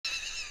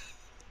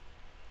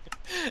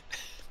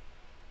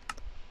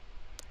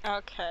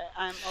Okay,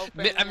 I'm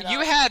opening it You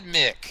up. had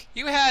Mick.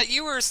 You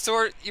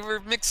were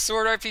mixed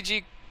sword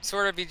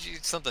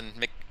RPG something.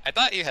 Mick. I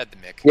thought you had the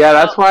Mick. Yeah, Oh,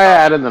 that's why I oh,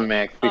 added the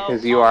mix, oh,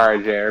 because you oh, are a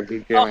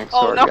JRPG oh, mixed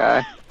oh sword no.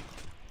 guy.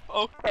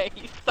 Okay,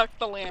 he stuck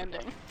the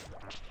landing.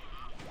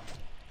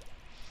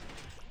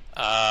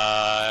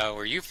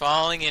 Were you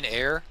falling in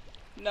air?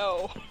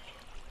 No,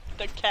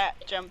 the cat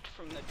jumped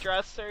from the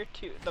dresser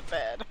to the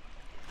bed.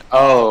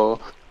 Oh.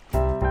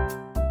 Oh.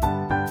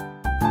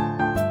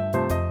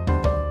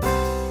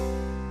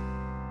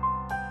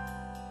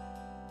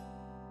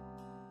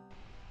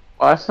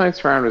 Last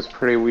night's round was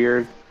pretty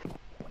weird.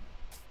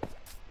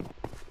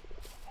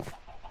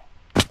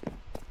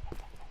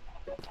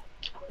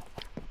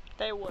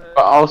 They were.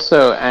 But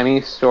also,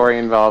 any story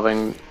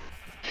involving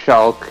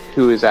Shulk,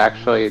 who is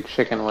actually a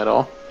Chicken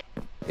Little,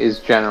 is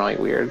generally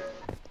weird.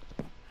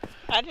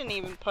 I didn't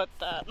even put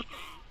that.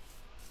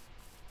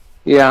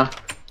 Yeah.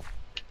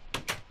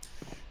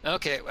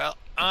 Okay, well,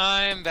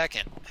 I'm back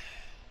in.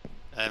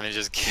 I'm gonna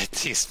just get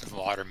these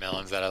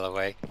watermelons out of the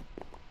way.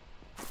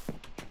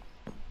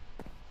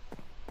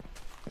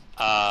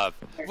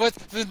 What?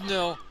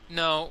 No,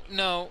 no,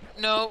 no,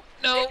 no,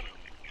 no.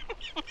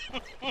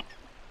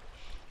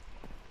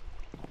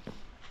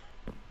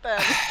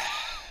 Ben,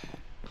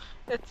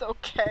 it's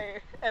okay.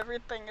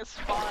 Everything is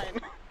fine.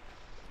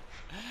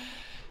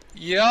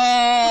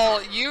 Yo,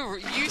 you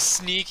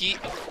sneaky.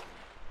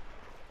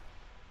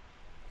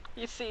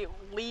 You see,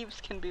 leaves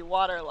can be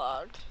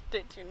waterlogged.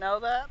 Did you know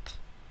that?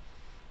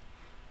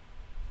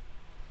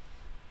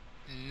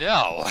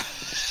 No,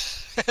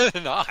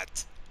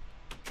 not.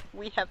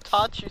 We have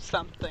taught you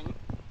something.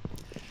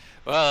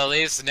 Well, at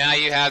least now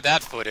you have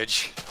that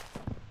footage.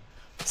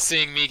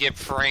 Seeing me get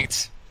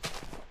pranked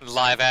in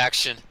live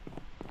action.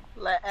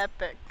 Le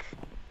Epic.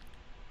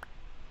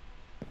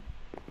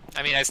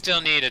 I mean, I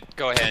still need to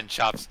go ahead and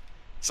chop.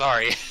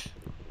 Sorry.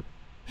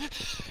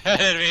 I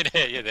didn't mean to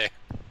hit you there.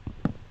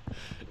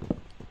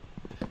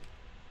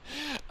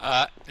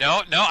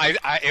 No, no,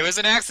 it was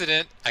an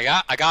accident. I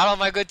got all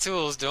my good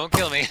tools. Don't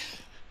kill me.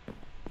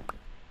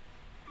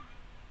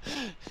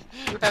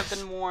 You have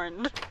been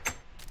warned.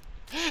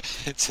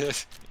 It's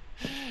just,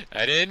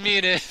 I didn't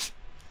mean it.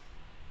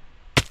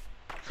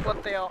 It's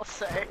what they all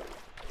say.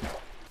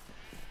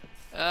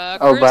 Oh,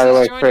 Chris by the has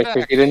way, joined Chris, if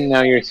back. you didn't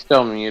know, you're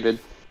still muted.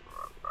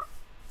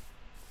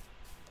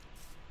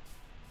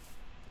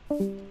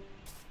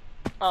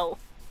 Oh.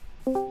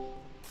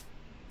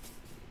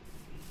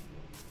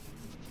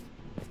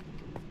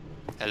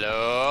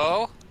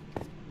 Hello?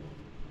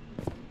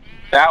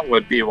 That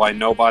would be why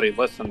nobody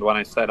listened when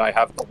I said I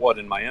have the wood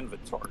in my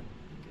inventory.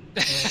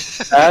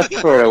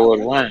 That's where it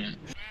would win.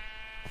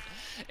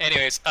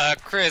 Anyways,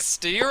 Chris,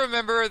 do you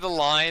remember the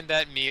line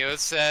that Mio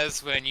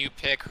says when you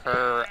pick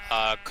her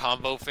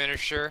combo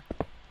finisher?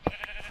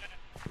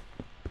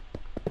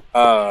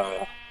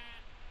 No,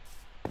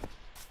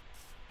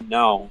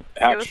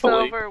 It was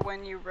actually, over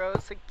when you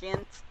rose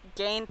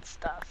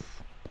against us.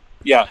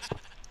 yes.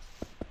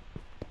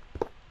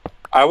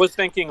 I was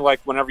thinking, like,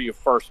 whenever you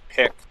first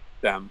pick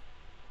them.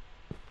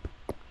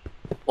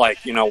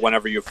 Like, you know,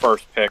 whenever you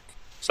first pick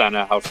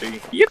Senna, how she...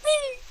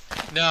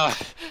 Yippee! No,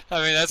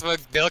 I mean that's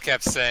what Bill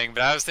kept saying,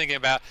 but I was thinking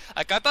about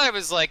like I thought it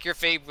was like your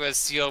fate was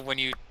sealed when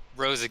you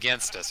rose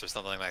against us or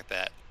something like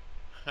that.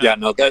 Huh, Yeah,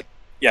 no, okay. that...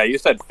 Yeah, you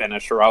said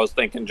finisher. I was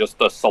thinking just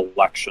the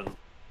selection.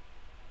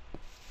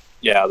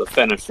 Yeah, the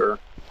finisher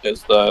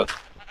is the...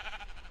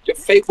 Your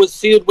fate was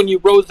sealed when you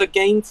rose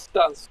against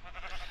us.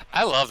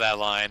 I love that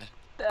line.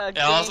 The And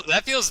also, against,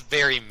 that feels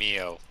very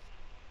Mio.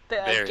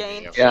 the very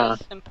against Yeah.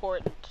 is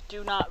important.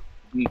 Do not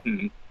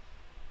Mm-hmm.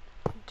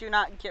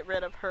 get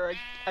rid of her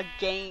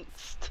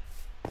against.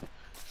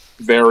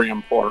 Very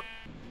important.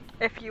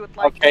 If you would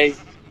like Okay. to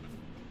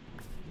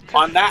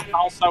On that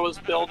house I was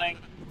building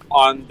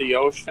on the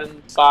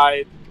ocean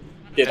side,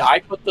 did I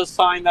put the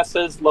sign that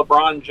says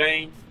LeBron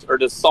James, or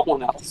does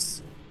someone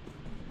else?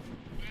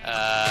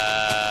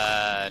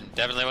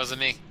 Definitely wasn't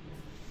me.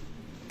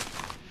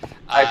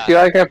 I feel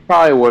like I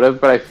probably would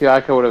have, but I feel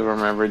like I would have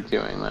remembered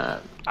doing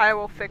that. I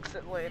will fix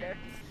it later.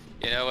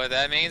 You know what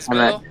that means, I'm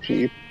Bill? at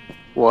cheap.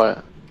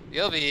 What?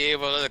 You'll be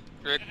able to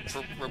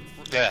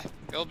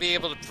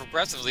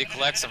progressively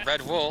collect some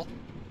red wool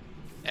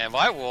and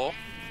white wool,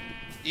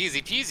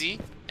 easy peasy,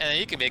 and then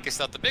you can make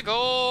yourself the big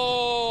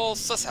ol'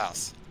 sus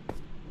house.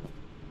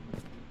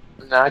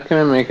 I'm not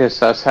gonna make a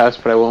sus house,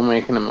 but I will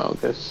make an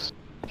amogus.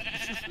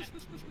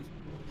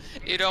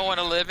 You don't want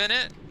to live in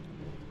it?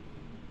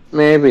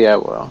 Maybe I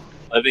will.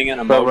 Living in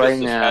a But modus right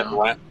is now- had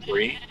rent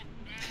free.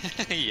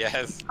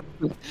 Yes.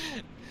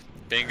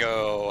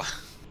 Bingo.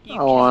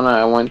 You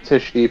I went to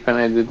sheep and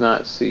I did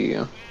not see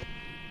you.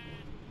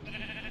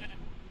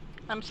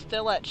 I'm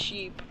still at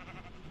sheep.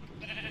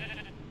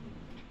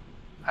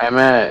 I'm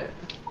at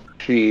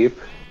sheep.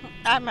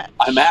 I'm at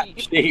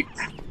sheep.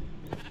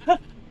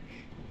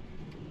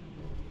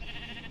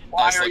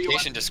 Why Nice are you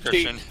location in the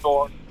description. sheep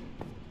store?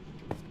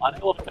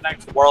 Unable to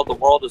connect to the world. The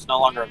world is no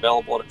longer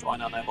available to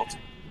join. Unable to.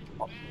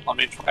 Let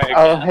me try again.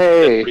 Oh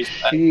hey,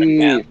 Reset sheep.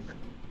 again.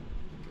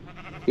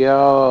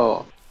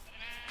 Yo.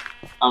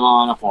 I'm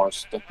on a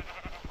horse. I'm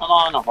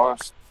on a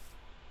horse.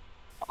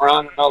 I'm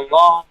running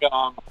along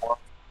on a horse.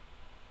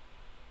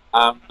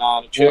 I'm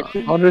not a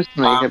chicken. I'll just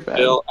make I'm it bad.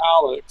 still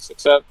Alex,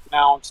 except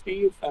now I'm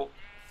Steve. And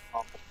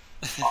I'm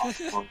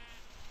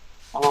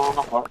on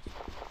a horse.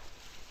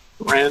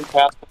 Ran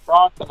past the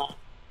frog tonight.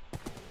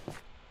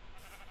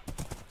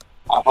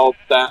 I hope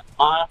that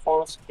my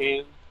horse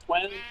can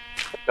win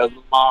because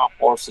my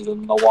horse is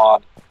in the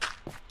water.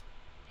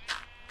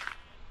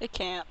 It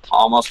can't.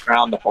 Almost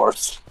drowned the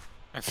horse.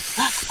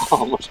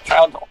 Almost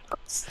drowned the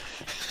horse.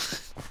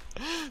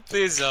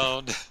 Please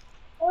don't.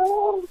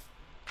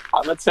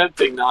 I'm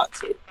attempting not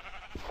to.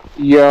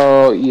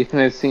 Yo, you can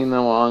have seen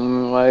the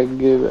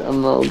long-legged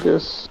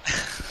Amogus.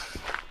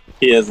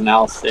 He is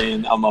now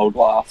seeing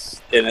Amogloss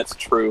in its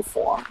true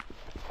form.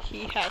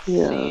 He has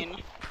Yeah.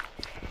 seen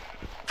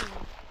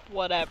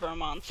whatever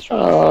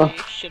monstrosity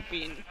should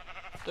be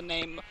the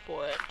name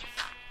for it.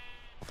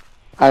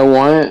 I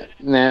want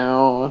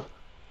now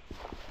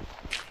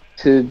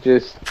to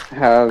just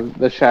have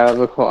the Shadow of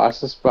the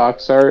Colossus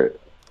box art,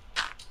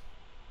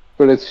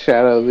 but it's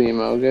Shadow of the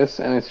Amogus,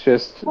 and it's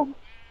just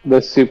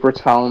the super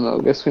tall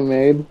Amogus we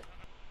made.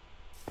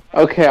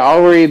 Okay,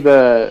 I'll read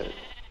the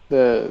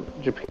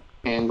Japan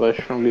English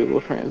from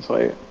Google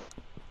Translate.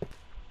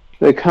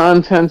 The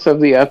contents of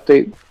the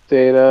update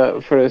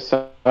data for the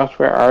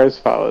software are as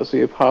follows.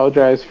 We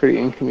apologize for the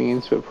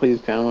inconvenience, but please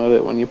download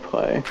it when you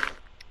play.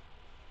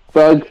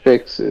 Bug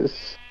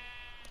fixes.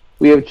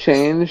 We have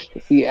changed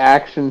the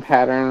action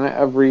pattern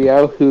of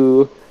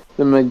Ryohu,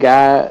 the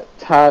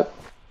Magatatsu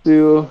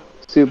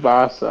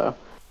Tsubasa,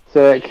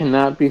 so that it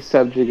cannot be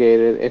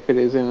subjugated if it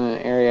is in an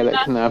area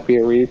that cannot be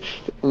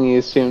reached in the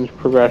assumed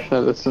progression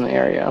of the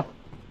scenario.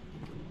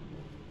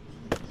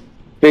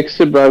 Fix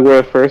the bug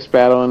where the first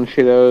battle in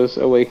Shido's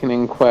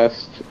Awakening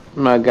quest,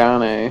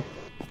 Magane,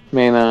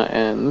 may not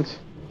end.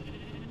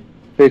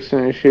 Fix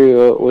an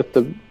issue with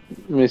the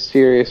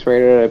mysterious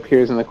raider that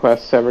appears in the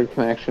quest Severed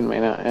Connection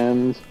may not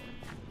end.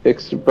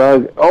 Fix the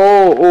bug.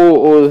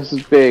 Oh, this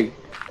is big.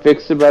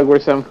 Fix the bug where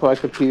some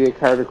Collectopedia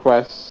card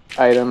requests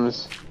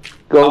items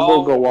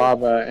Gogol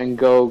Gawaba and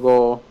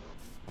Gogol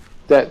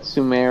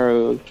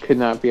Detsumeru could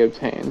not be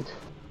obtained.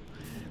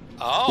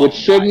 Oh. Which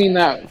should mean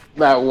that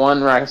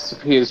one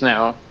recipe is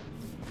now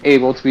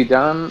able to be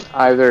done,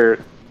 I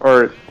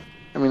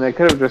mean, they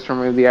could have just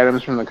removed the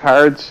items from the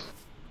cards,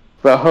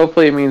 but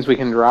hopefully it means they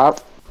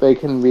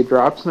can be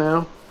dropped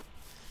now.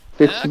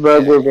 Fix the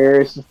bug where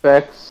various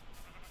effects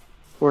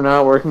were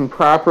not working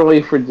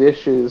properly for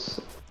dishes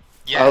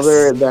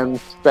other than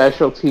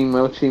specialty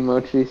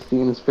mochi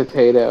steamed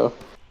potato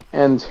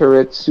and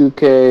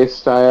Teritsuke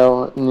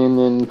style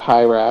Ninin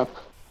pie wrap.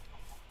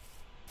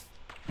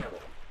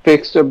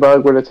 Fixed a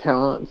bug where the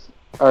talent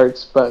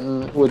arts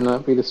button would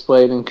not be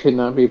displayed and could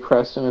not be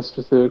pressed in a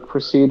specific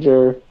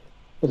procedure.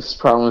 This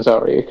problem has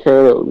already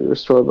occurred. It will be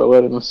restored by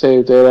letting the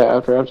save data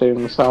after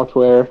updating the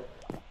software.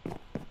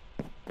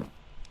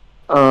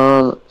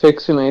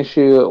 Fix an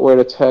issue where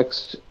the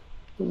text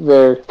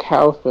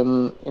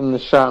Verkaufen in the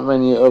shop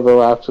menu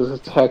overlaps with the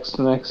text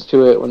next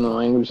to it when the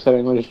language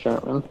setting was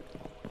German.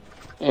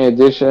 In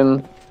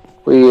addition,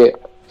 we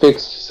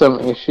fixed some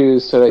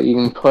issues so that you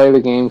can play the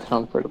game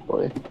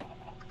comfortably.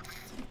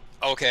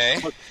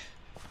 Okay.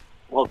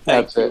 Well,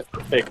 thank you for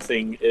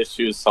fixing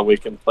issues so we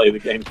can play the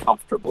game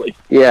comfortably.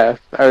 Yeah,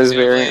 I was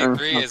very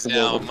Presumably 3 is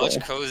now much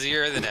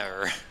cozier than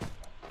ever.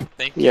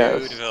 Thank you,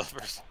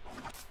 developers.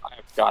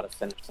 I've got to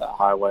finish that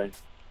highway.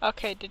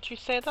 Okay, did you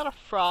say that a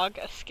frog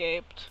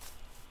escaped?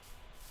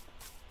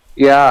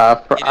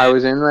 Yeah, I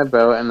was in my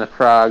boat and the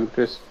frog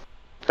just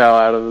fell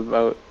out of the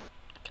boat.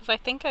 Because I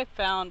think I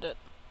found it.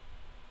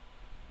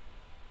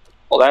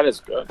 Well, that is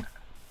good.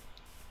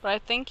 But I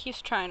think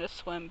he's trying to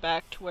swim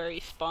back to where he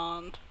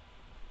spawned.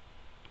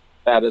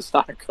 That is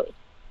not good.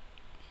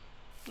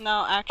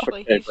 No,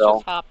 actually, Okay, he's Bill.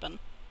 just hopping.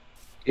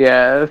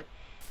 Yeah.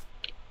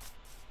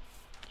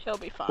 He'll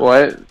be fine.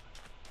 What?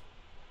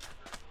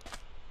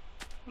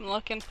 I'm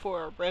looking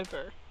for a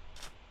river.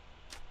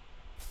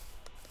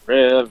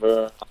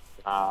 River.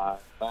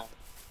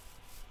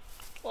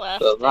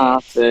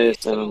 Last day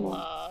to the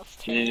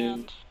last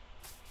hand.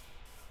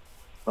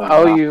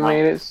 Oh, you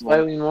made it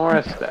slightly more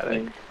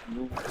aesthetic.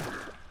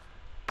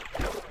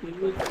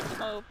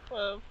 Hope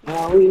of...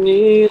 All we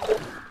need.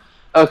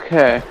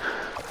 Okay.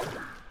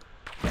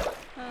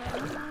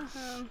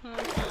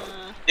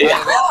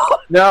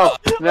 No,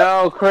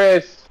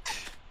 Chris.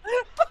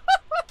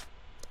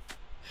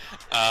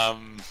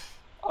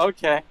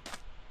 Okay.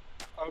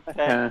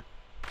 Yeah.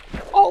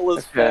 All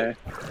is Okay.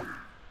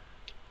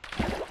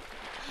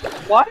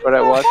 What? But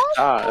at what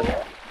cost?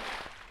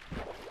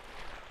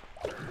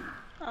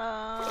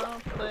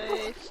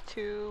 Place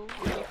to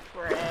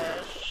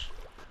refresh.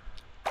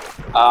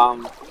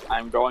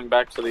 I'm going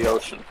back to the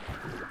ocean.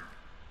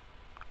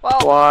 Well,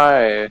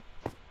 Why?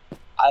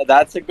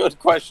 That's a good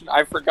question.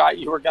 I forgot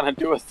you were gonna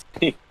do a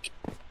thing.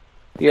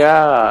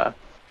 Yeah.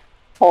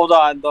 Hold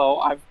on, though.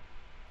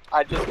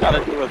 I just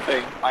gotta do a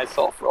thing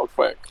myself real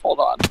quick. Hold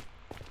on.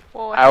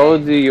 well, I will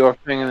do your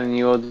thing and then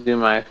you will do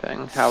my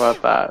thing. How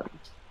about that?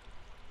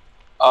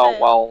 Oh, Hey.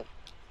 well.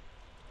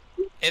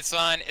 It's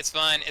fine. It's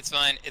fine. It's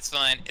fine. It's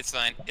fine. It's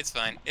fine. It's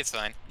fine. It's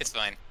fine. It's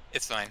fine.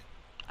 It's fine.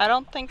 I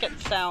don't think it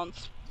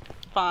sounds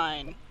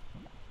fine.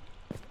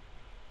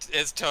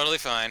 It's totally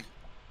fine.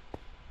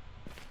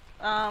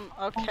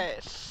 Okay,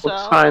 so...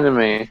 Looks fine to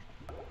me.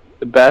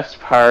 The best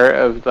part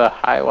of the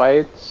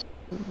highlights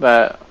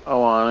that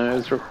Alana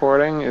is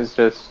recording is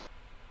just...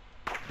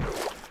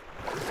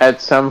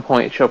 At some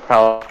point, she'll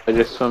probably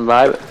just swim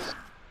by this.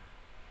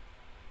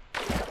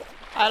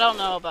 I don't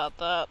know about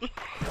that.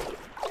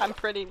 I'm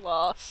pretty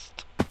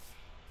lost.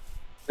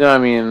 No, I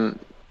mean,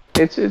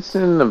 it's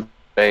in the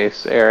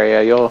base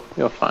area. You'll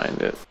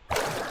find it.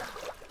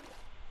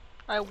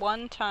 I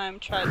one time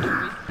tried to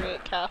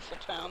recreate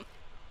Castletown.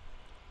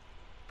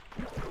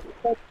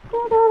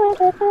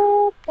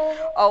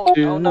 Oh,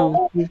 oh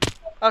no.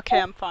 Okay,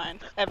 I'm fine.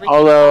 Everything's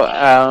Although,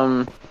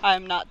 fine.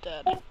 I'm not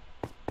dead.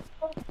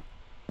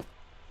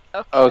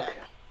 Okay. okay,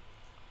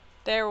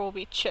 There will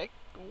be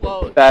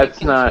Whoa, that's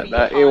chickens not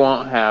that. It behind.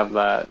 won't have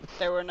that.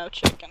 There were no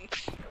chickens.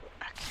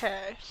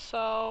 Okay,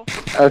 so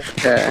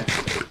Okay.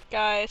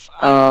 guys,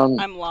 Um,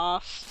 I'm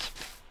lost.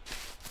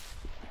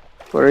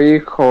 What are your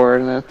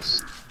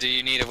coordinates? Do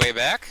you need a way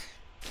back?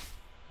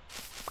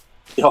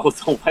 Yo,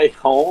 the way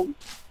home?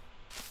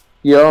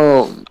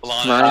 Yo,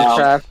 Alana,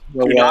 Minecraft.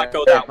 the Do not way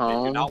go that way. Do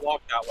home. not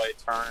walk that way.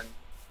 Turn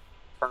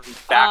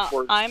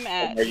backwards. I'm from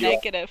at where you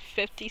are.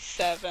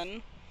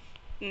 -57,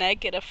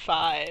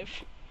 -5,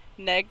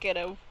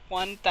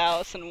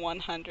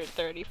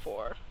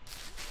 -1,134.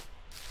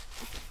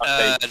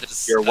 Okay,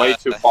 just, you're way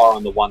too far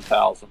on the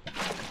 1,000.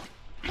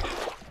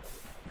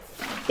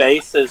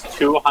 Base is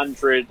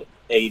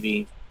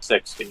 280,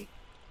 60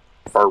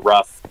 for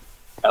rough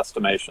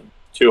estimation.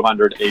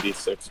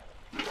 286.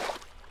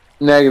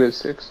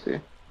 -60.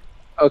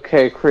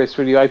 Okay, Chris,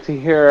 would you like to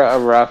hear a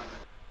rough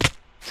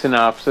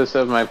synopsis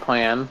of my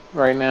plan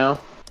right now?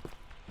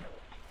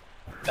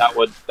 That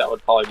would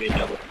probably be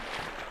another.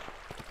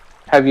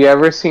 Have you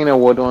ever seen a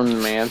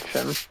woodland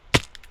mansion?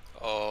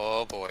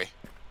 Oh boy.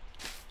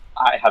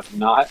 I have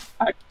not.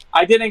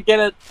 I didn't get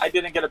it. I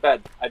didn't get a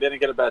bed. I didn't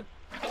get a bed.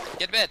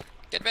 Get to bed.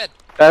 Get to bed.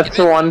 That's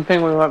the one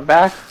thing we went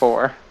back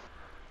for.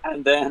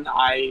 And then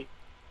I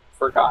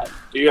forgot.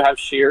 Do you have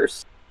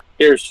shears?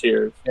 Here's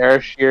shears. There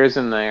are shears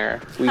in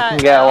there. We Hi, can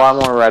get a lot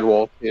more red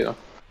wool too.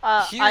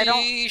 I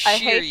Heary,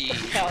 hate sheary.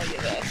 to tell you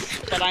this,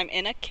 but I'm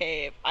in a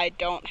cave. I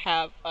don't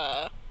have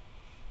a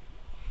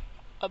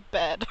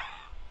bed.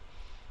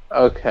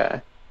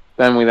 Okay,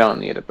 then we don't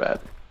need a bed.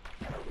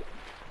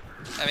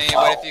 I mean,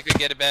 what if you could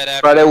get a bed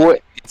after But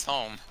it it's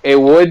home?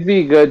 would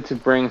be good to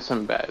bring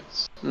some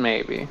beds,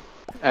 maybe,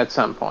 at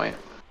some point.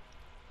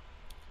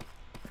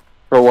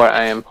 For what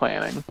I am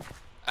planning.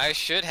 I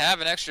should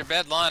have an extra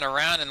bed lying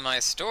around in my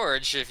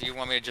storage if you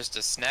want me just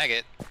to snag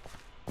it.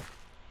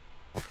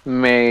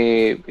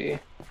 Maybe.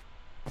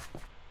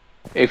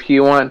 If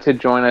you want to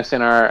join us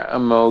in our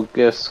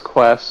Amogus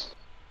quest.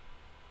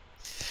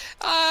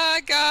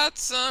 I got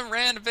some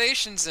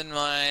renovations in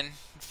mind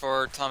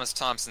for Thomas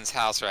Thompson's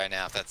house right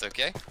now, if that's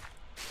okay.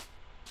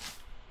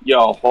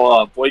 Yo, hold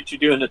up. What you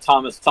doing to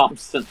Thomas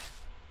Thompson?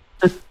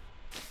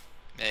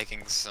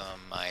 Making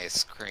some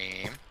ice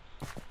cream.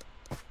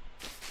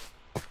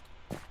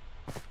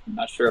 I'm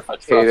not sure if I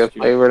Potato trust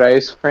you. flavored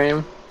ice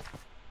cream.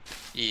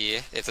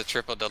 Yeah, it's a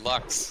triple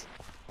deluxe.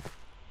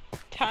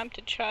 Time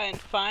to try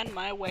and find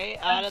my way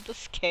out of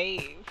this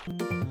cave.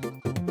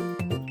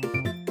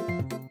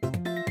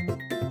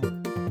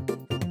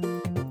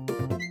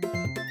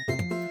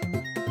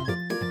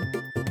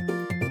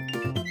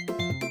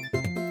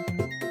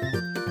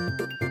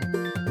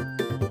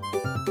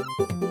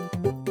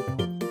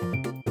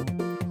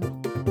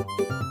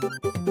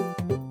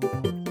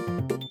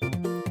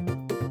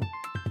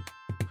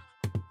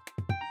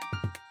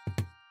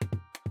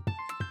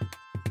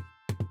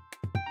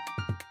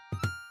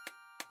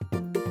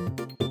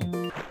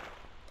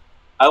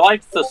 I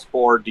liked the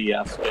Spore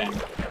DS game.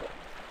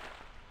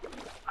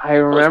 I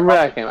remember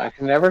that game. I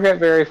can never get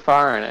very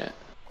far in it.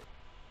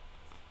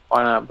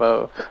 Why not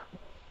both?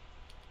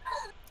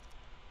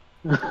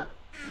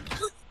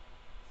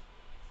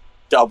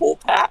 Double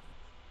tap.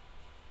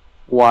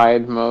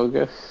 Wide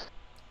Mogus.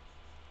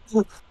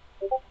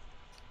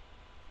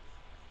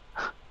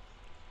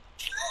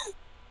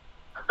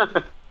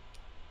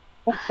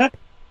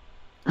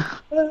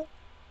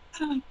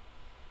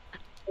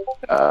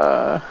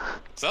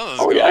 Something's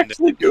Are we going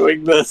actually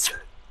doing this?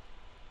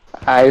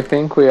 I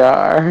think we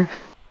are.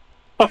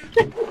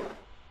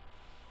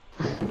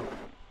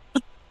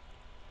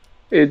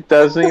 It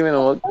doesn't even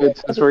look good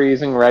since we're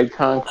using red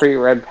concrete,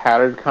 red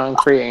powdered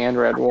concrete, and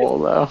red wool,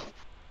 though.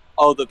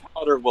 Oh, the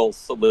powder will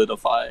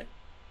solidify.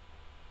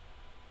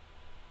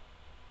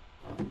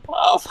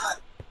 Wow.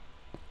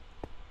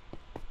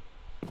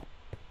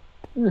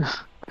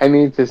 I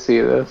need to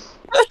see this.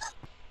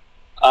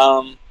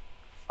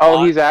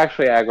 Oh, he's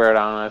actually aggroed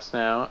on us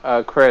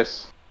now.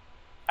 Chris,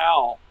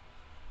 Ow.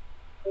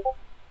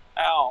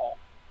 Ow.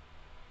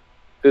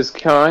 does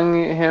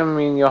killing him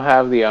mean you'll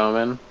have the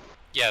omen?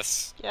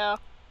 Yes. Yeah.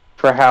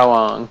 For how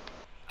long?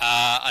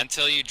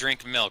 Until you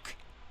drink milk.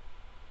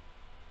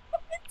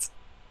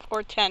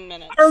 For 10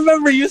 minutes. I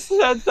remember you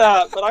said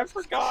that, but I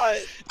forgot.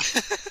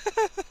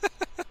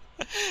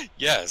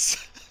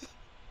 Yes.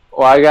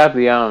 Well, I got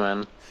the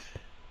omen.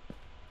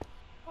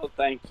 Oh,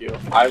 thank you.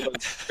 I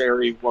was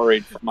very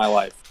worried for my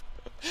life.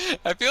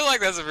 I feel like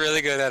that's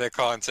really good out of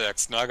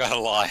context, not gonna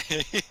lie.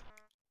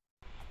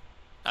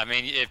 I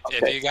mean, if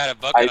Okay, you got a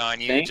bucket I on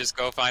you, think- just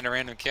go find a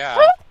random cow.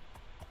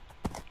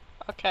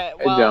 Okay,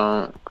 I well,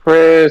 don't.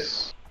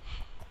 Chris.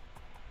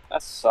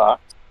 That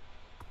sucks.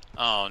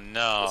 Oh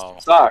no.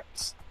 This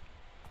sucks.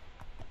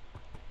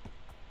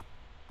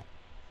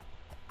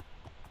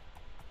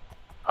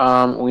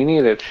 We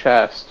need a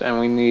chest, and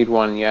we need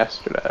one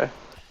yesterday.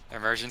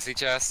 Emergency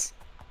chest?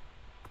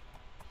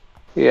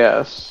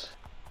 Yes.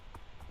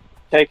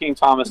 Taking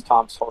Thomas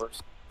Tom's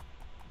horse.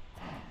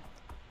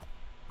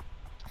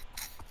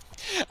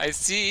 I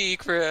see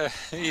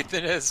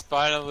Ethan has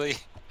finally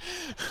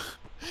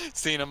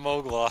seen a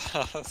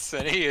Mogloss,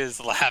 and he is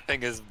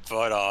laughing his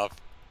butt off.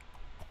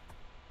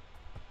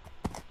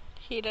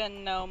 he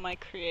didn't know my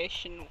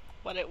creation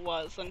what it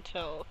was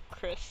until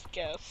Chris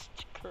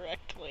guessed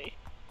correctly.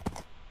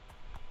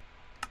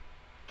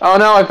 Oh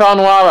no, I found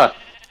lava!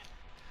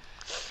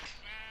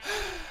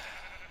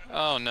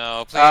 Oh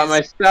no, please.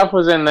 My stuff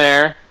was in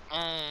there.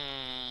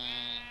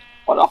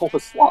 What all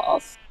was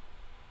lost?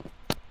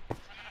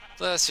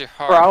 Bless your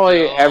heart. Probably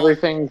Bill.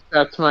 everything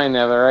except my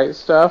netherite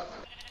stuff.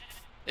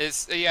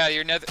 Yeah,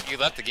 you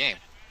left the game.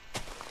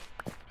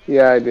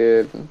 Yeah, I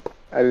did.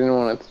 I didn't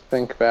want to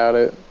think about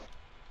it.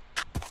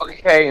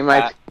 Okay,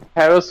 my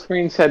title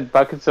screen said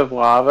buckets of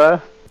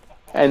lava,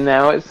 and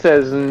now it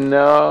says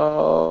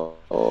no.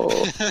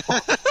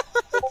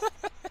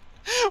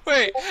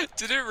 Wait,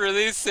 did it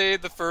really say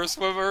the first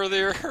one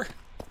earlier?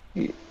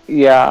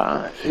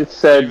 Yeah, it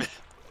said.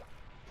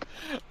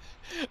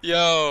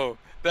 Yo,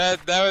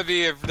 that'd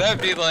be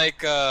like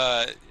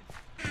that's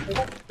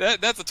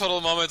a total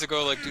moment to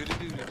go like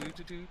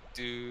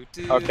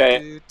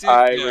Okay,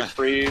 I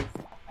retrieve.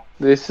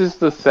 This is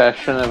the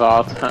session of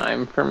all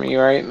time for me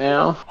right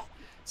now.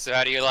 So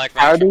how do you like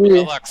How my do we-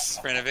 deluxe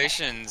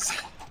renovations?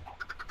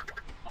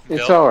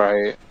 It's Bill?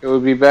 alright. It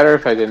would be better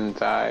if I didn't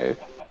die.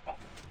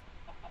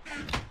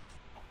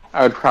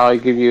 I would probably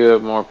give you a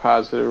more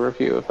positive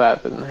review if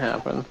that didn't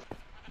happen.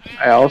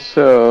 I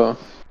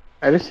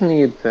just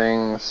need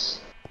things.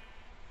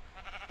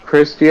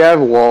 Chris, do you have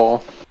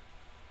wool?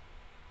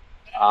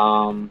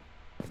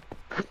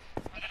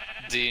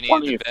 Do you need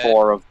the bed?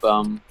 24 of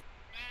them.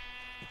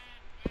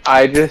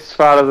 I just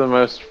thought of the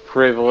most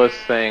frivolous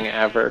thing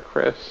ever,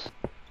 Chris.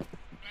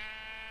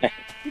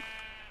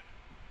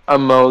 A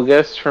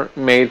mogus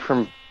made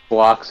from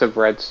blocks of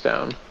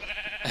redstone.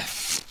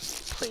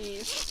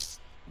 Please.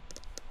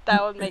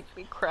 That would make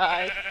me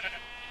cry.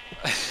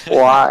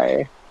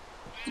 Why?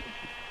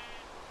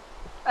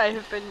 I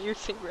have been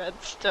using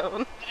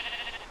redstone.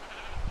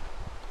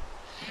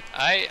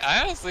 I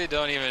honestly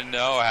don't even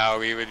know how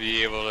we would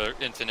be able to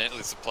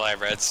infinitely supply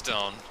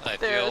redstone. I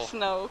There's feel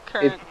no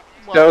current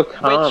so witch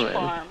common.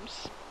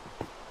 farms.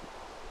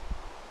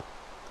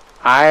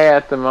 I,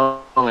 at the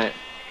moment,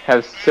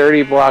 have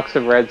 30 blocks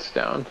of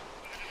redstone.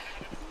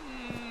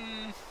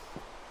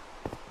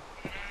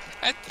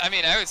 I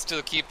mean, I would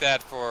still keep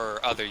that for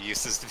other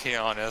uses, to be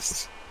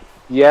honest.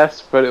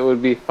 Yes, but it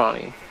would be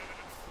funny.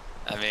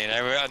 I mean,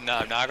 I'm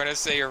not gonna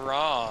say you're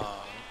wrong.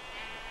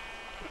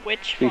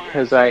 Witch farms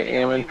Because are I the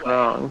only am way.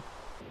 wrong.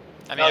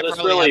 I mean, No, I this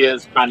probably really haven't-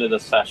 is kind of the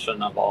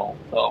session of all,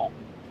 though.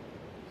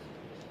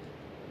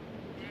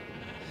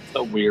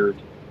 So weird.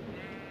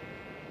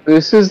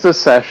 This is the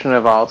session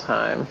of all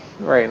time,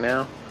 right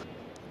now.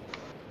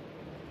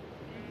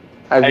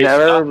 I've Hey,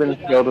 never stop been with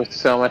that. filled with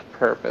so much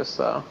purpose,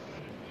 though.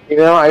 You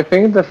know, I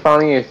think the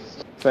funniest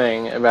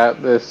thing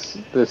about this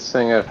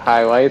thing of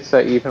highlights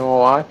that Ethan will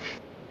watch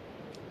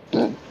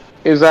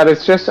is that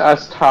it's just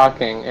us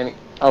talking, and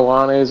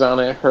Alana is on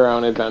her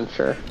own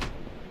adventure.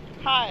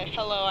 Hi,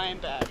 hello, I am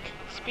back.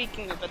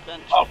 Speaking of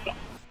adventure. Oh,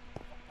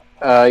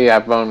 no. Yeah,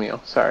 bone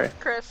meal, sorry.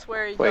 Chris,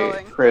 where are you Wait,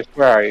 going? Chris,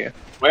 where are you?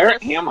 Where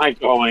am I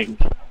going?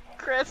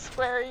 Chris,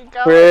 where are you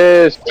going?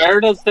 Chris! Where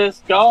does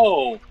this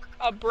go?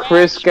 A branch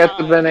Chris, get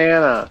the line.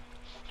 banana!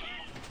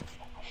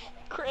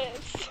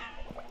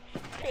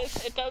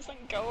 Chris, it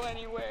doesn't go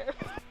anywhere.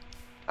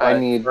 I But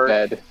need first,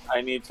 bed.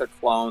 I need to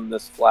clone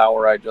this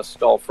flower I just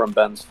stole from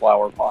Ben's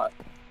flower pot.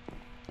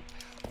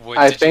 What,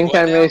 I did you think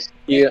what I now? may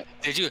steal.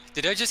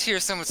 Did I just hear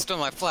someone stole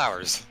my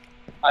flowers?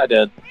 I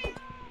did.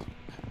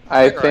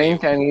 I Where are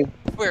think you? I need.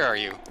 Where are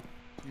you?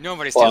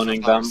 Nobody steals my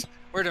Cloning flowers. them.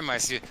 Where did my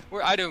steal?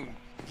 Where I don't.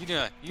 You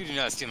do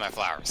not steal my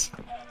flowers.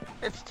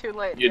 It's too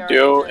late. You already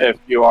do did. if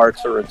you are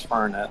to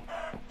return it.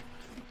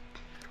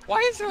 Why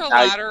is there a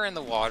I- ladder in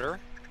the water?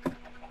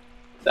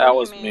 That What do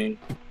was you mean?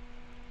 me.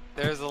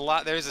 There's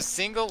a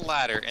single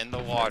ladder in the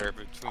water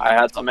between. I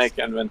had to make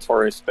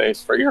inventory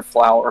space for your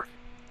flower.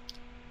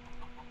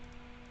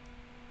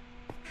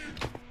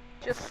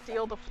 Just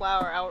steal the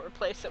flower, I'll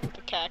replace it with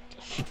a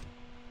cactus.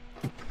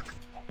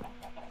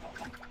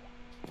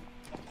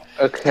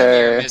 Come here,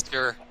 Okay.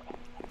 mister.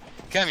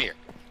 Come here.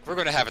 We're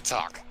gonna have a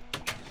talk.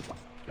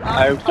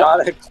 I've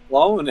gotta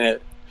clone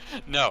it.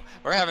 No,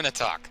 we're having a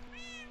talk.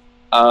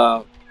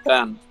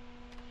 Ben,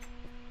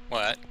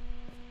 What?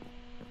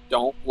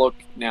 don't look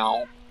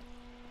now.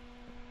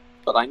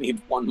 But I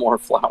need one more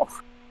flower.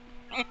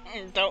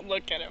 Don't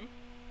look at him.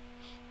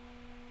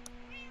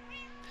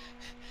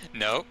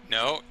 No,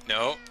 no,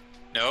 no,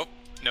 nope,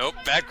 nope.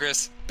 Bad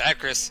Chris. Bad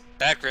Chris.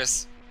 Bad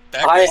Chris.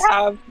 Bad I Chris.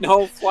 have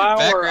no flower.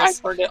 Bad I Chris.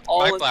 turned it all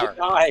My into flower.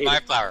 dye. My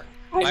flower.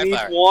 I My need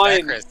flower. one.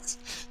 Bad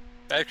Chris.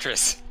 Bad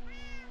Chris.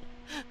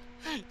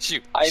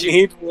 Shoot. I shoot.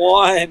 need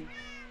one.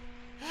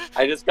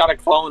 I just gotta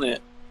clone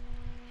it.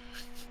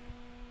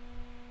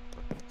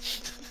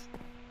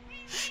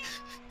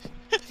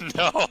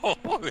 No,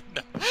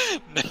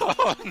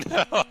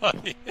 no.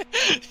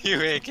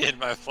 You ain't getting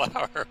my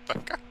flower,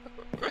 Bucko.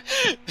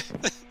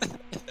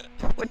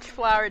 Which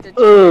flower did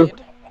you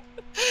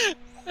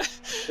need?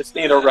 Just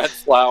need a red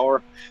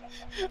flower.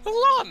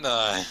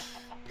 Alana!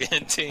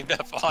 Getting teamed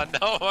up on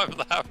no one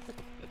flower.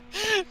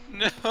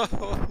 No.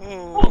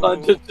 Hold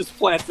on, just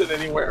plant it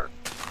anywhere.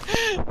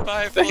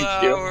 My Thank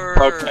flower.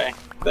 you. Okay,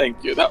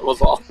 thank you. That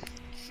was all.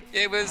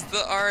 It was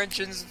the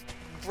orange's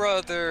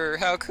brother.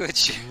 How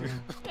could you?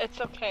 It's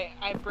okay,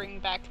 I bring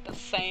back the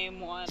same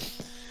one.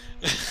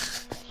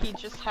 He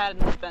just had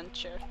an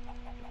adventure.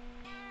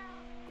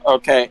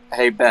 Okay,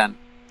 hey Ben.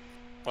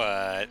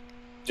 What?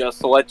 Just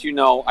to let you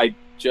know, I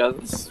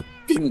just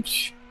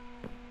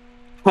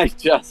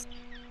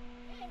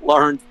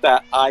learned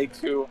that I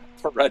too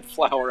have a red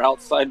flower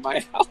outside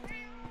my house.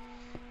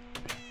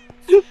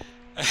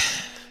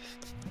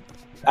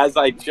 As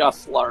I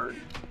just learned.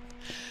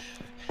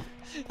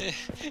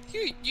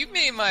 You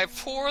made my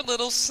poor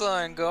little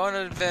son go on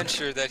an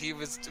adventure that he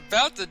was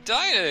about to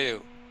die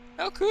to.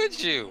 How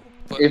could you?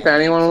 But If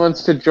anyone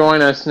wants to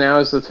join us, now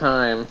is the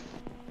time.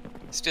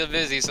 still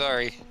busy,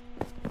 sorry.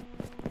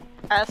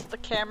 As the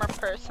camera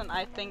person,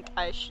 I think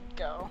I should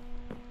go.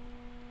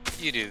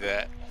 You do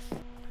that.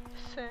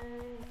 Say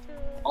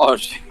Oh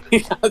shit.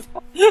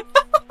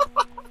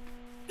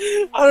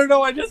 I don't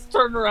know, I just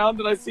turned around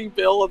and I see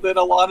Bill and then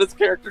Alana's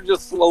character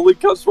just slowly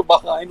comes from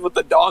behind with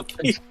the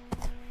donkey.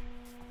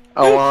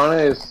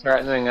 Alana is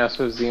threatening us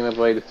with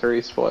Xenoblade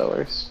 3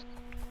 spoilers.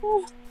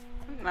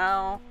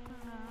 no.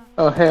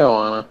 Oh, hey,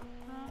 Alana.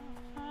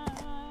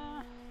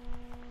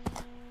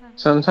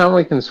 Sometime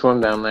we can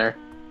swim down there.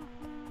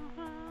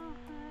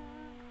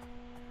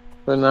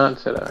 But not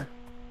today.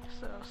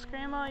 So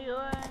scream all you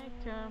like.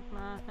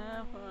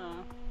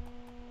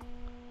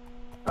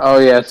 Oh,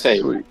 yes,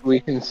 Hey. we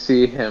can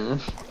see him.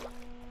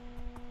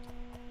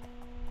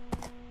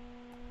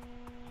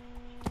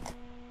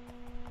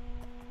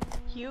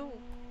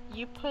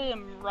 You put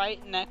him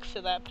right next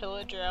to that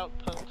pillager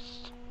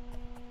outpost.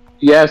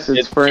 Yes,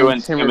 it's for to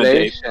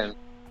intimidate. intimidation.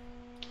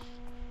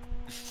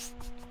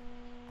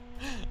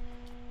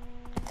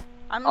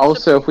 I'm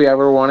Also, if we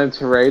ever wanted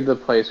to raid the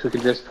place, we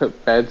could just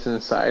put beds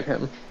inside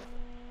him.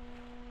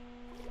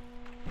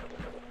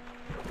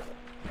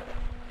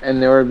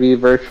 And there would be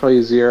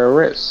virtually zero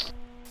risk.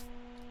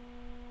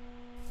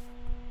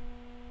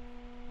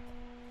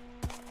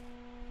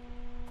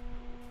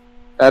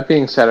 That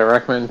being said, I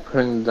recommend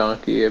putting the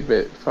donkey a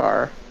bit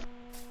far.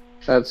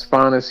 That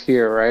spawn is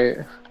here, right?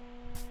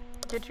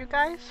 Did you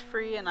guys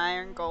free an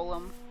iron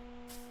golem?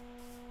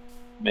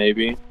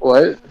 Maybe.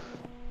 What?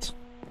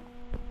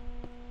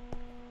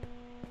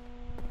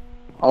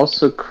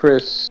 Also,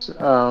 Chris,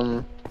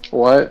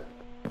 what?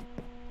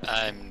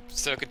 I'm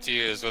so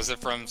confused. Was it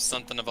from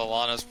something of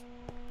Alana's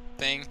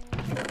thing?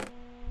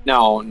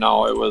 No,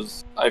 it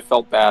was... I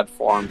felt bad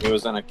for him. He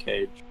was in a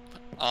cage.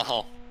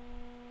 Oh.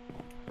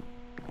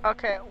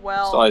 Okay,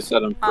 well, So I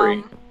set him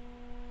free.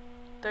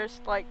 there's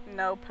like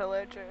no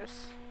pillagers.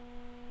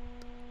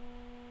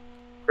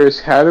 Chris,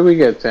 how do we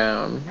get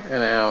down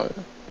and out?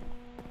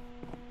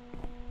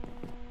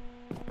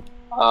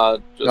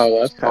 Just Oh,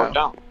 that's go how.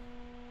 down.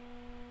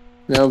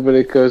 No, but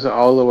it goes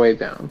all the way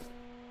down.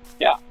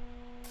 Yeah.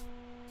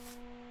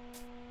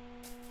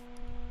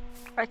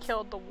 I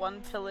killed the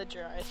one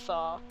pillager I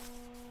saw.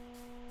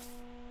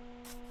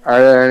 Are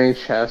there any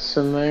chests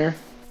in there?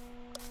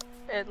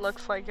 It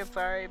looks like it's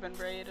already been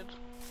raided.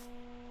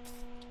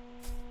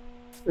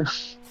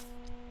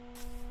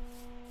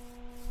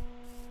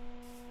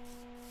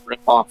 Rip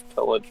off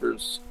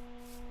pillagers.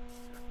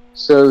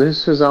 So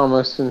this was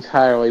almost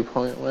entirely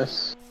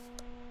pointless.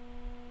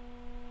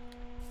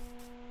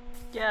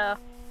 Yeah.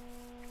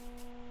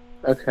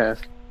 Okay.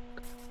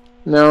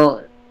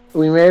 No,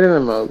 we made an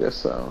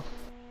Amogus though.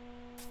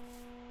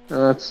 And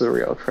that's the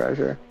real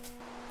treasure.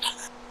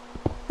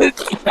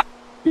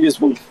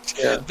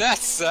 Yeah. That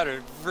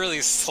sounded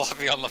really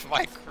sloppy on the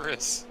mic,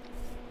 Chris.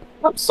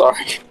 I'm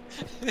sorry.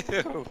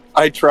 Ew.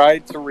 I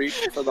tried to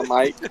reach for the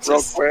mic real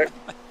Just- quick.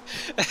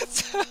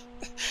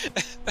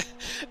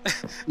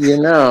 You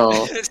know,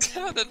 It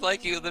sounded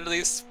like you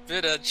literally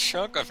spit a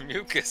chunk of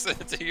mucus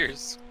into your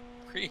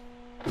screen.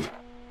 Ew.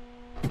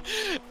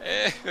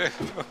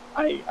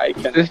 I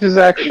can. this is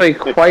actually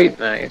quite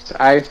nice,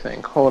 I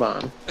think. Hold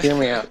on. Hear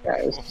me out,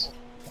 guys.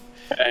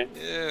 Okay.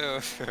 Ew.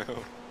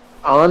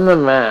 On the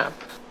map,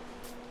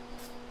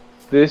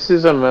 this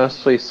is a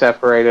mostly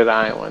separated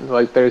island.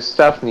 Like, there's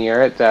stuff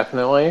near it,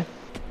 definitely.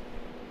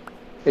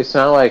 It's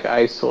not, like,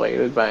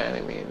 isolated by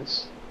any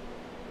means.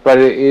 But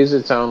it is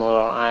its own little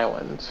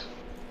island.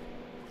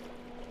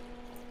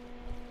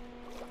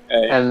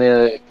 Okay. And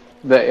the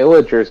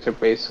illagers are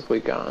basically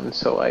gone,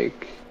 so,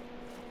 like,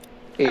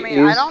 it I mean,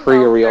 I is don't free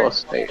know if real they're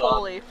estate.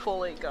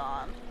 fully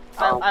gone.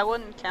 Oh. I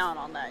wouldn't count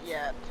on that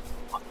yet.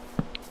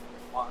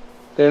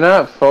 They're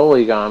not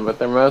fully gone, but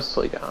they're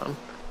mostly gone.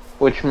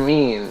 Which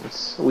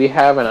means we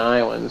have an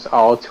island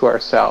all to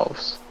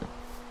ourselves.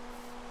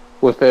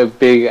 With a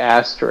big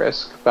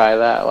asterisk by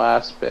that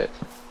last bit.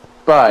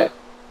 But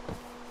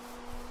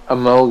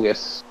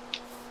Amogus.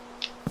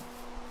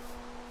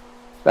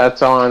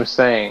 That's all I'm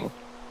saying.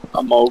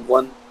 A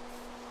Moglin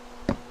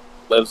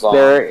lives on.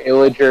 There are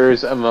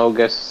illagers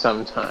Amogus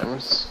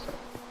sometimes.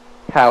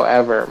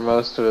 However,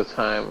 most of the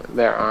time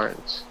there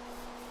aren't.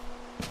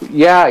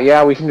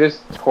 Yeah, we can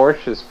just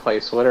torch this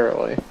place,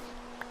 literally.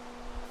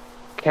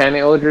 Can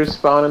illagers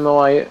spawn in the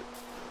light?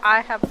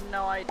 I have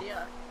no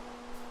idea.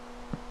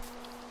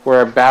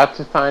 We're about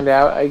to find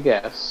out, I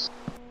guess.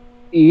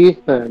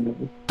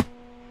 Ethan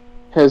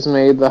has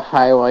made the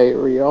highlight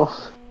reel.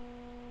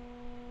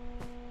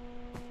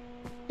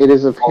 It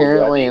is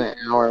apparently an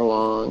hour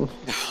long.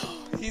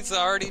 He's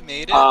already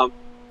made it? Um,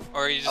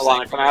 Or are you just Alana,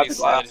 like can I what have he the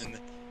said glass?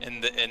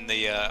 in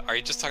the are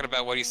you just talking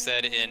about what he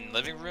said in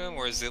living room,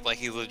 or is it like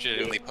he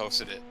legitimately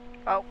posted it?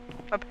 Oh,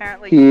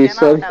 apparently He you cannot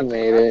said he have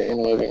made the it in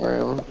living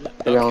room.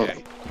 I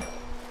Okay.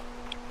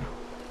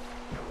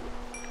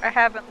 I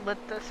haven't lit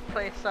this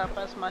place up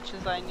as much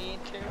as I need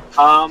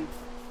to.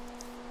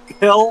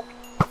 Bill,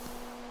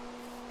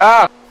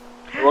 Ah!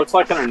 it looks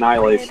like an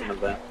annihilation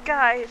event.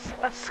 Guys,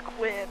 a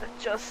squid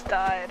just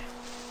died.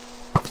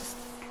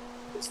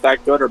 Is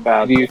that good or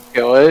bad? Did you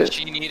kill it?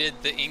 She needed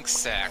the ink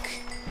sac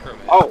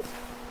permit.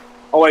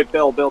 Oh wait,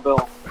 Bill.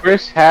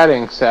 Chris had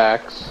ink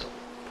sacks.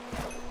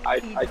 I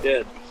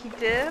did. He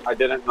did? I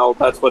didn't know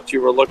that's what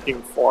you were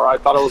looking for. I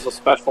thought it was a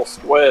special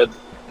squid.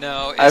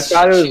 No, I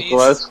thought it was she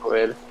blood needs,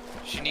 squid.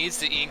 she needs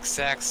the ink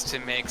sacs to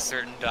make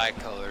certain dye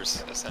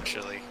colors,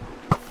 essentially.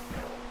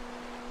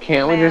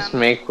 Can't we just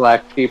make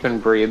black sheep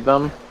and breed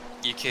them?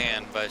 You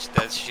can, but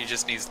she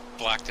just needs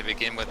black to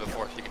begin with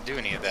before she can do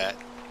any of that.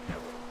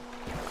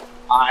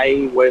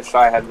 I wish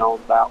I had known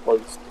that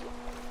was.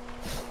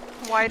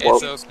 Why did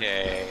It's you...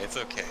 okay, it's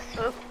okay.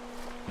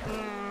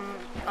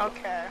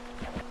 Okay.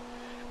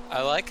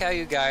 I like how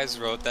you guys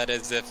wrote that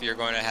as if you're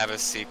going to have a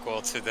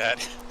sequel to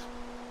that.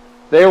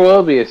 There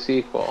will be a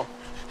sequel.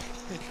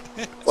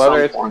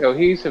 Whether it's point.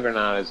 cohesive or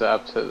not is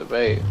up to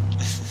debate.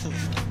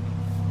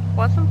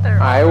 Wasn't there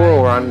I already...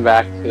 will run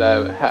back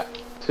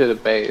to the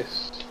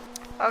base.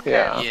 Okay,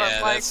 Yeah. but Yeah,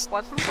 like, that's-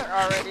 wasn't there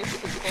already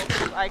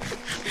sequels? I could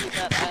see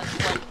that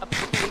as like a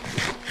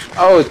peak.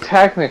 Oh,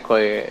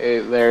 technically,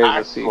 there is a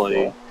Actually,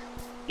 sequel.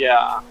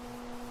 yeah.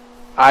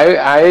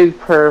 I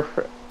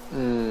prefer.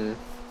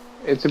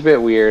 It's a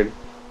bit weird.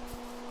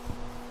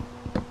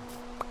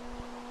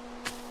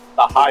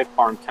 The High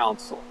Farm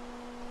Council.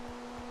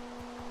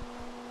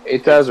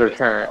 It does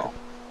return.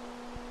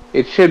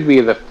 It should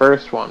be the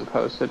first one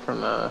posted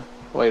from the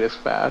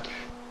latest batch,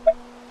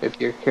 if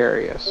you're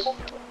curious.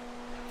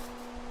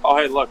 Oh,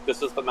 hey, look,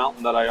 this is the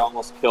mountain that I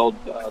almost killed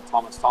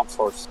Thomas Tom's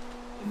horse.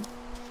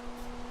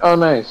 Oh,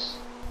 nice.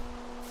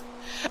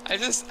 I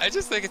just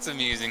think it's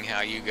amusing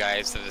how you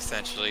guys have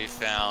essentially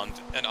found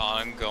an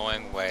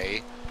ongoing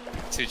way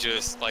to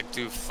just like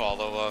do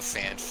follow-up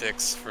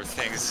fanfics for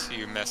things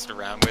you messed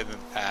around with in the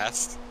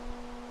past.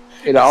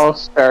 It all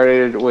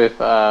started with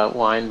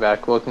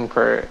Lineback looking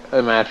for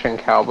a matching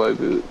cowboy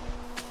boot.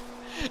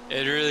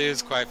 It really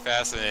is quite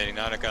fascinating,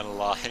 not gonna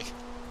lie.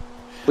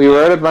 We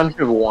wrote a bunch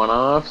of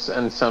one-offs,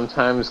 and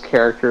sometimes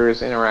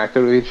characters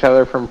interacted with each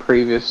other from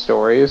previous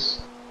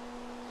stories.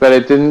 But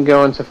it didn't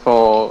go into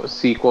full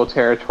sequel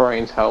territory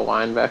until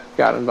Lineback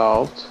got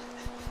involved.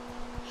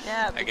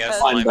 Yeah, I guess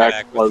because Lineback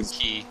Lineback was was-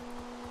 the key.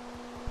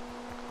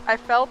 I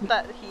felt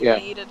that he Yeah.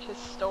 needed his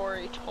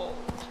story told.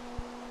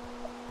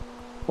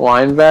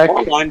 Lineback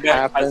Lineback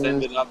has happened.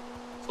 ended up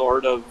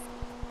sort of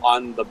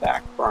on the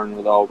back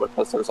burner, though,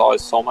 because there's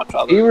always so much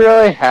other. He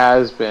really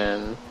has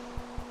been.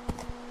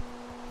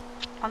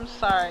 I'm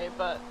sorry,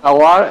 but A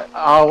lot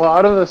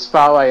of the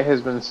spotlight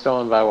has been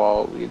stolen by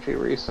Waluigi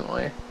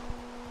recently.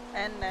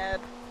 and Ned.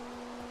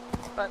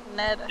 But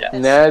Ned Yeah.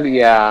 has- Ned,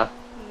 yeah.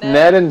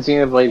 Ned and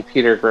Xenoblade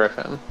Peter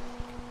Griffin.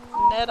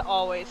 Ned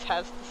always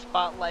has the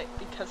spotlight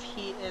because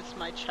he is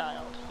my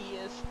child. He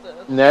is the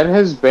Ned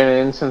has been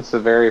in since the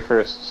very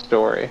first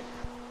story.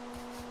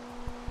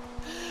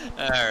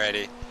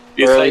 Alrighty.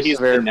 You Or at say least he's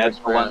the very the Ned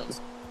first for round.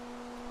 once.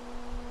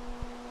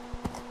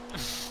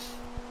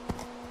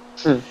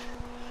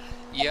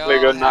 Y'all Have a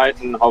good have-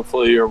 night, and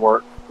hopefully your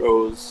work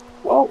goes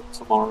well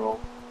tomorrow.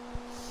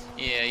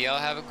 Yeah, y'all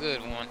have a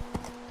good one.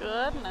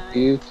 good night.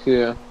 You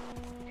too.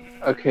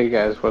 Okay,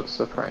 guys, what's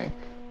the prank?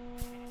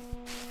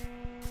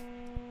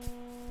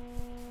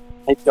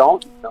 I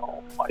don't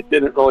know. I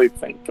didn't really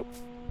think of.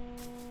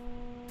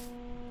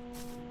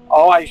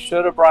 Oh, I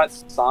should have brought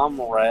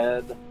some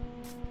red.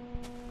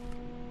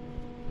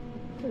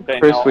 Okay,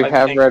 Chris, no, we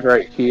have red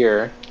right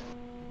here.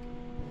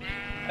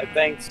 I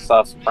think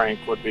sus prank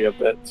would be a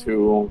bit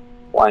too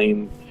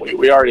plain.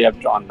 We already have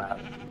John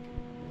mad.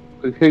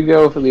 We could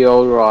go for the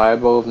old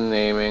reliable of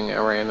naming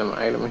a random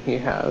item he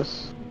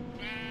has.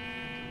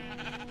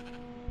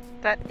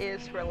 That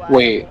is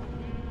reliable.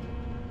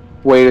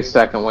 Wait a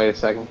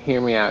second.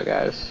 Hear me out,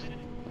 guys.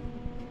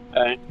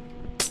 Okay.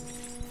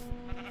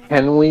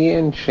 Can we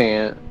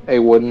enchant a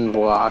wooden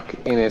block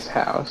in his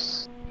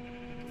house?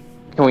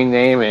 Can we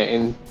name it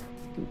and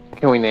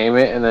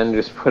then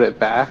just put it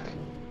back?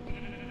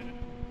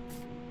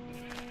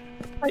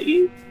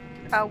 We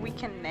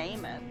can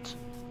name it.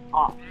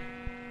 Ah.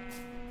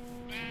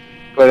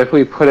 But if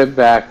we put it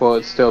back, will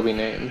it still be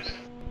named?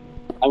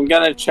 I'm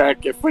gonna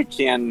check if we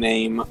can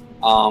name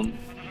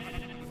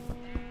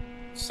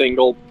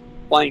single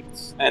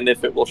blanks and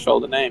if it will show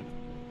the name.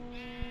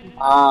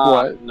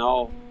 What?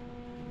 No.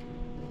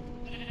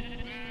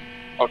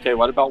 Okay,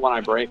 what about when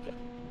I break it?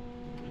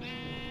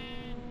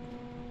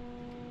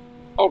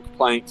 Oak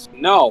planks.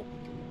 No.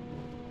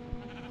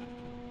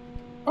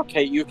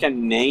 Okay, you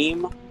can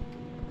name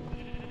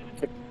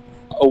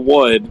a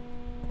wood,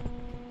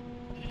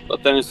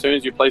 but then as soon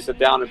as you place it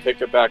down and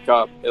pick it back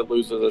up, it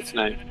loses its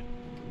name.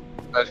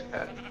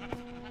 Okay.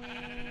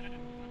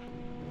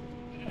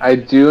 I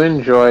do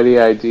enjoy the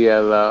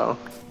idea, though,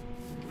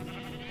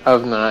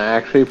 of not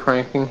actually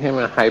pranking him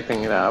and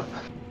hyping it up.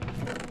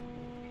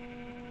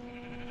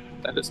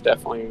 That is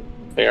definitely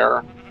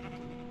fair.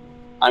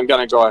 I'm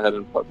gonna go ahead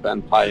and put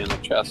Ben Pie in the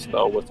chest,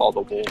 though, with all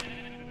the wool.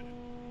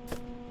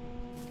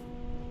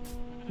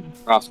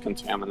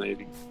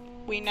 Cross-contaminating.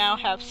 We now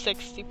have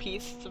 60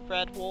 pieces of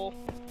red wool.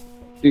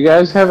 Do you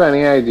guys have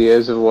any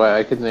ideas of what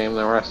I could name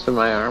the rest of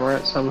my armor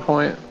at some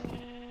point?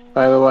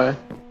 By the way.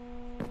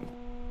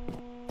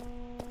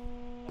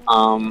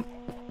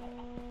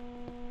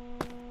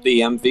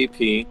 The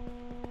MVP,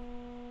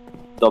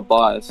 the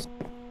bus,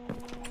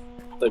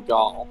 the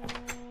gall.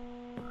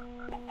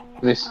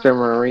 Mr.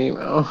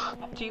 Marino.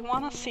 Do you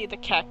want to see the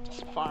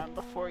cactus farm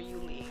before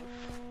you leave?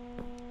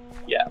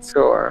 Yes.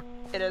 Sure.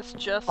 It is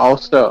just...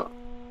 Also,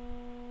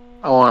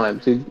 I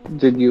want it.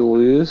 Did you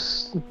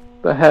lose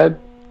the head?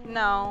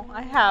 No,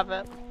 I have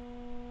it.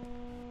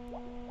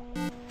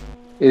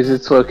 Is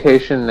its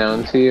location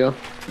known to you?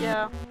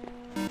 Yeah.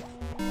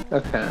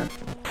 Okay.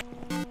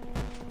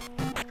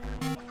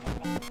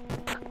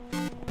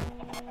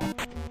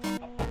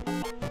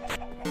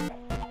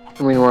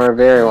 I mean, we're a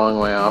very long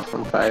way off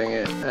from fighting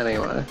it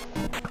anyway.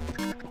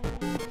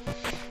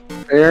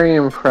 Very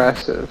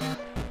impressive.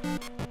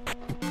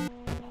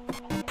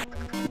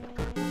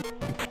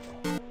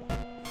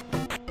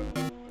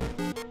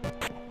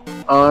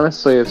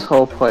 Honestly, its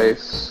whole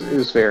place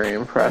is very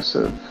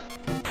impressive.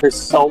 There's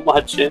so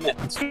much in it,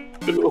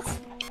 too.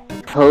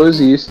 Hose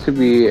used to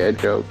be a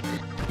joke,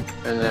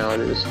 and now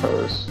it is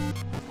Hose.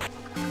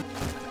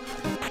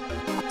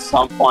 At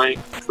some point,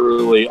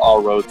 truly,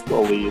 all roads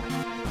will lead.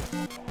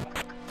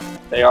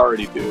 They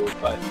already do,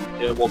 but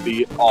it will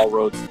be all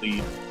roads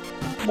lead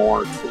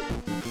more to.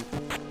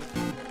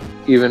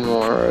 Even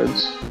more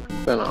roads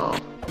than all.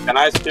 Can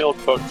I still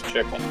cook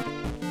chicken?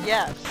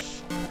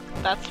 Yes.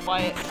 That's why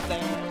it's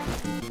there.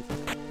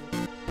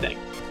 Thing.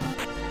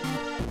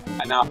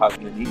 I now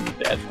have many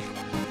dead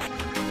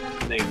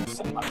things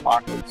in my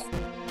pockets.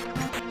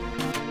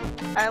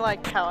 I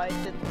like how I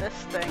did this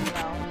thing,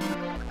 though.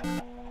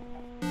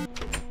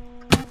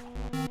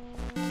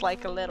 It's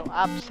like a little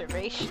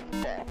observation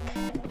deck.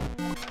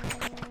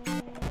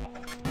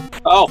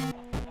 Oh!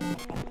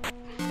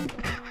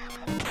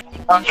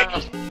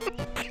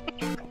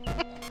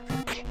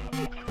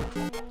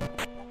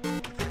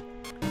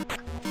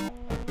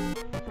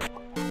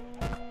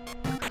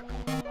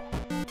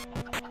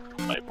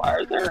 Wait, why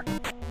are there?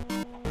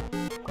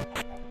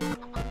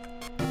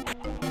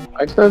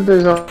 I thought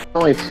there's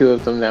only 2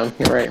 of them down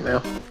here right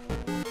now.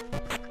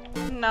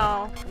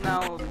 No,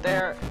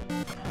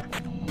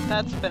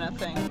 that's been a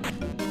thing.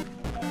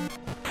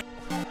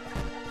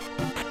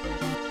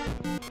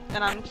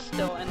 And I'm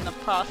still in the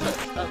process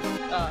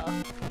of,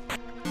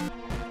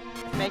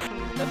 making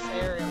this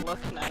area look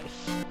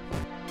nice.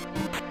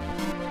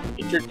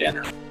 Eat your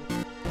dinner.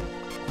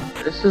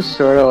 This is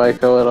sort of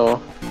like a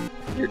little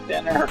Your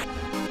dinner.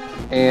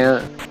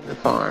 ant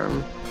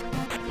farm.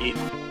 Eat.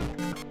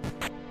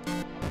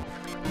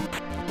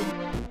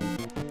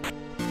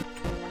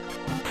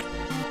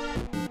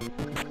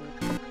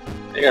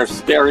 They are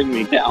staring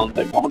me down.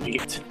 They won't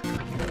eat.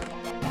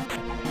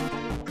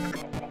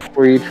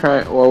 What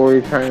were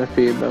you trying to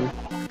feed them?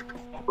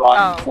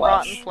 Rotten flesh.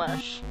 Rotten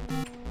flesh.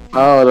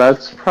 Oh,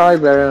 that's probably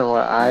better than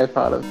what I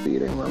thought of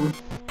feeding them.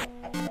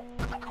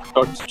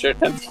 Cooked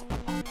chicken.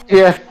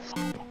 Yeah.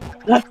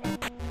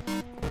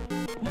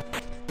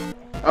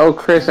 Oh,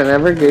 Chris, I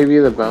never gave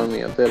you the bone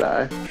meal, did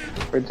I?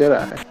 Or did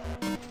I?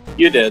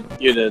 You did.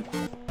 You did.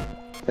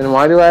 Then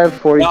why do I have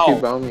 42 No.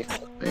 bone meal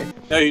with me?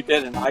 No, you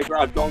didn't. I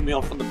grabbed bone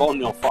meal from the bone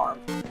meal farm.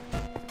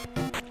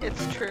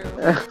 It's true.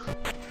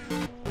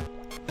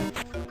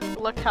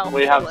 Look how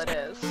We full have- it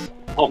is.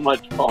 So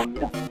much bone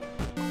meal.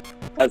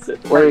 as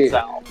it Wait. turns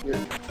out.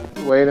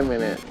 Wait a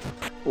minute.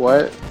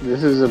 What?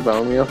 This is a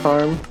bone meal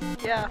farm?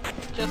 Yeah,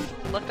 just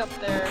look up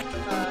there.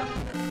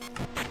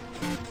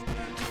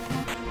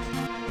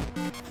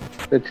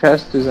 The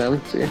chest is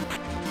empty.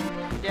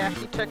 Yeah,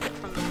 he took it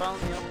from the bone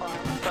meal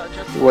farm. So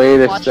just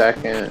Wait a watch,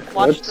 second.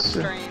 watch the What's...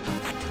 stream.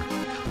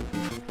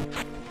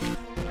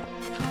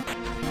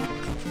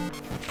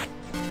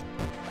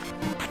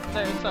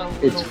 There's a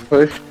It's little,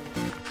 pushed.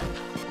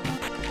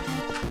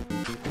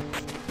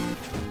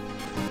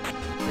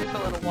 there's a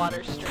little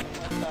water stream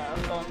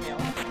with bone meal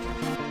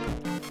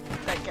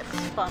that gets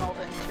funneled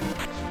into it.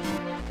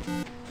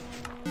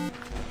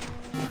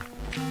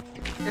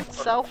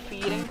 It's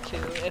self-feeding too,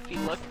 if you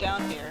look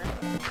down here.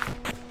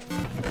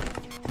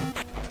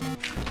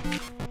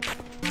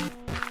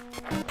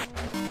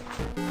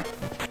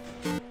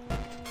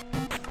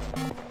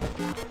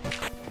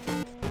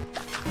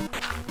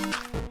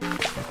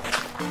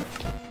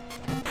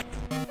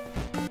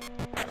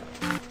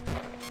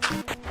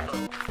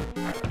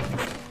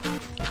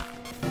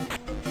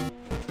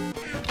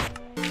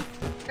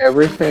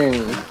 Everything.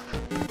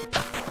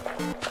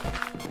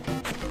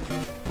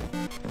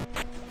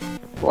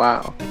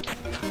 Wow. And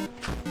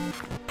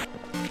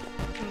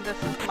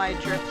this is my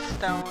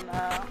dripstone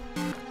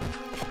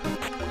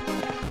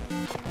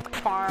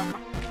farm.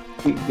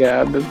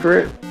 Yeah, the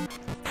drip.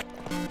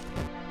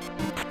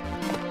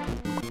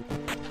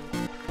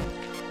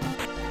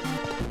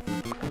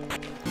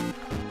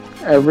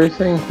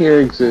 Everything here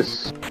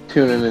exists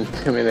to an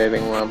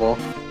intimidating level.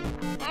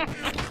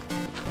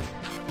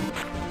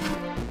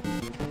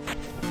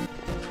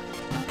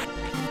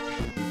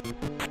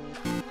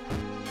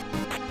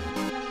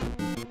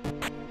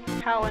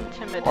 How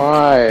intimidating.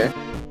 Why?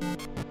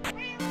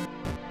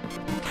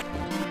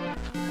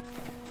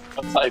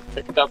 Once I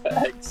picked up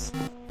eggs.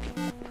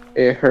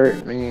 It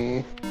hurt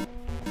me.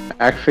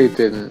 Actually, it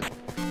didn't.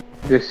 It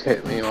just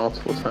hit me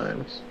multiple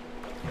times.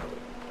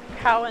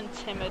 How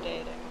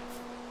intimidating.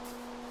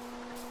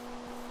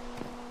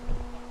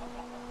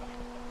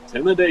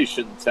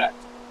 Intimidation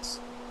tactics.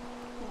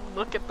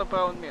 Look at the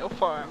bone meal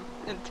farm.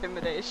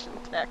 Intimidation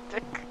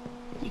tactic.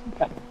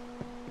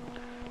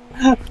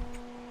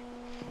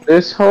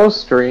 This whole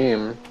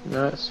stream,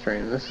 not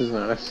stream, this is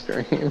not a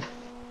stream.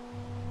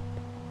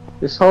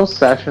 This whole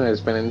session has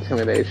been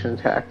intimidation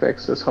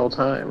tactics this whole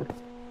time.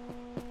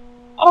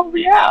 Oh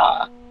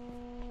yeah!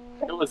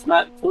 It was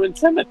meant to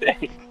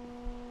intimidate.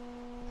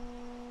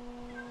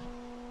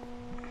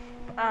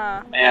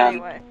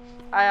 Anyway.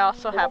 I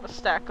also have a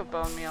stack of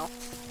bone meal.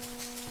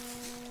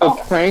 A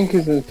prank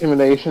is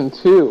intimidation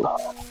too.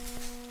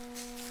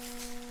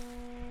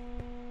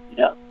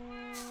 Yep.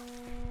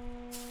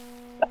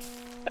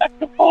 Stack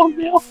of bone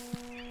meal.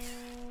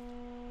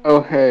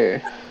 Oh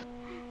hey.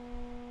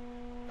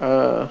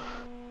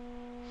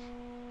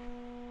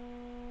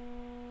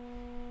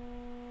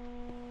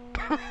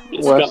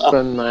 Just Less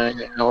gonna- than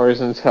 9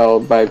 hours until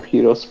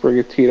bipedal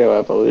sprigatito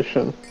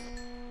evolution.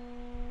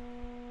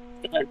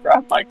 gonna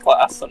grab my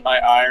glass and my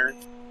iron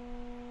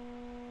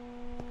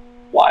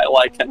while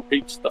I can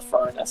reach the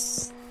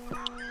furnace.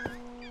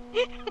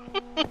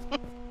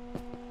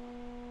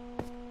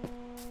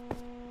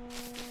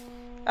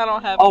 I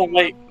don't have Oh any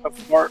more. wait,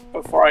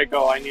 before I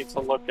go, I need to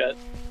look at.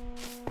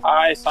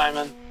 Hi,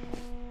 Simon.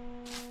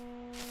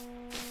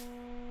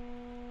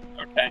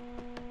 Okay,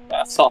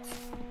 that's all.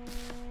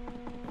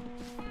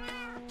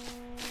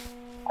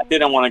 I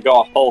didn't want to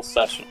go a whole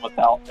session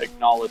without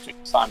acknowledging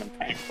Simon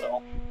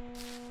Pankville.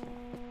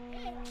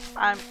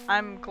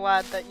 I'm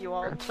glad that you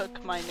all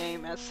took my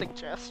name as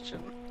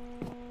suggestion.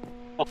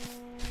 I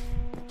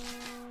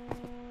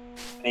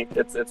think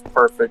it's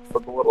perfect for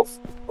the little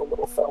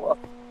fella.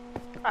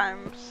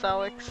 I'm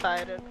so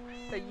excited.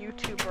 The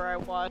YouTuber I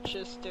watch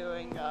is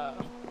doing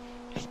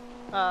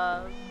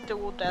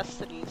Dual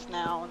Destinies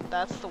now, and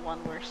that's the one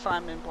where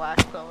Simon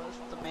Blackwell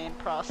is the main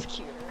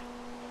prosecutor.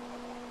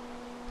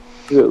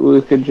 Is it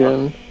Luca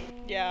Jin?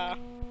 Yeah,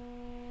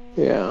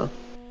 Yeah.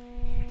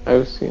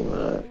 I've seen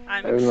that.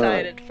 I'm I've not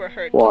excited for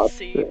her to watched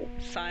see it.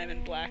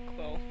 Simon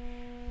Blackwell.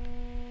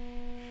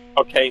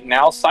 Okay,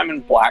 now Simon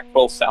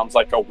Blackwell sounds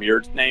like a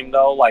weird name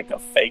though, like a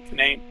fake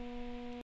name.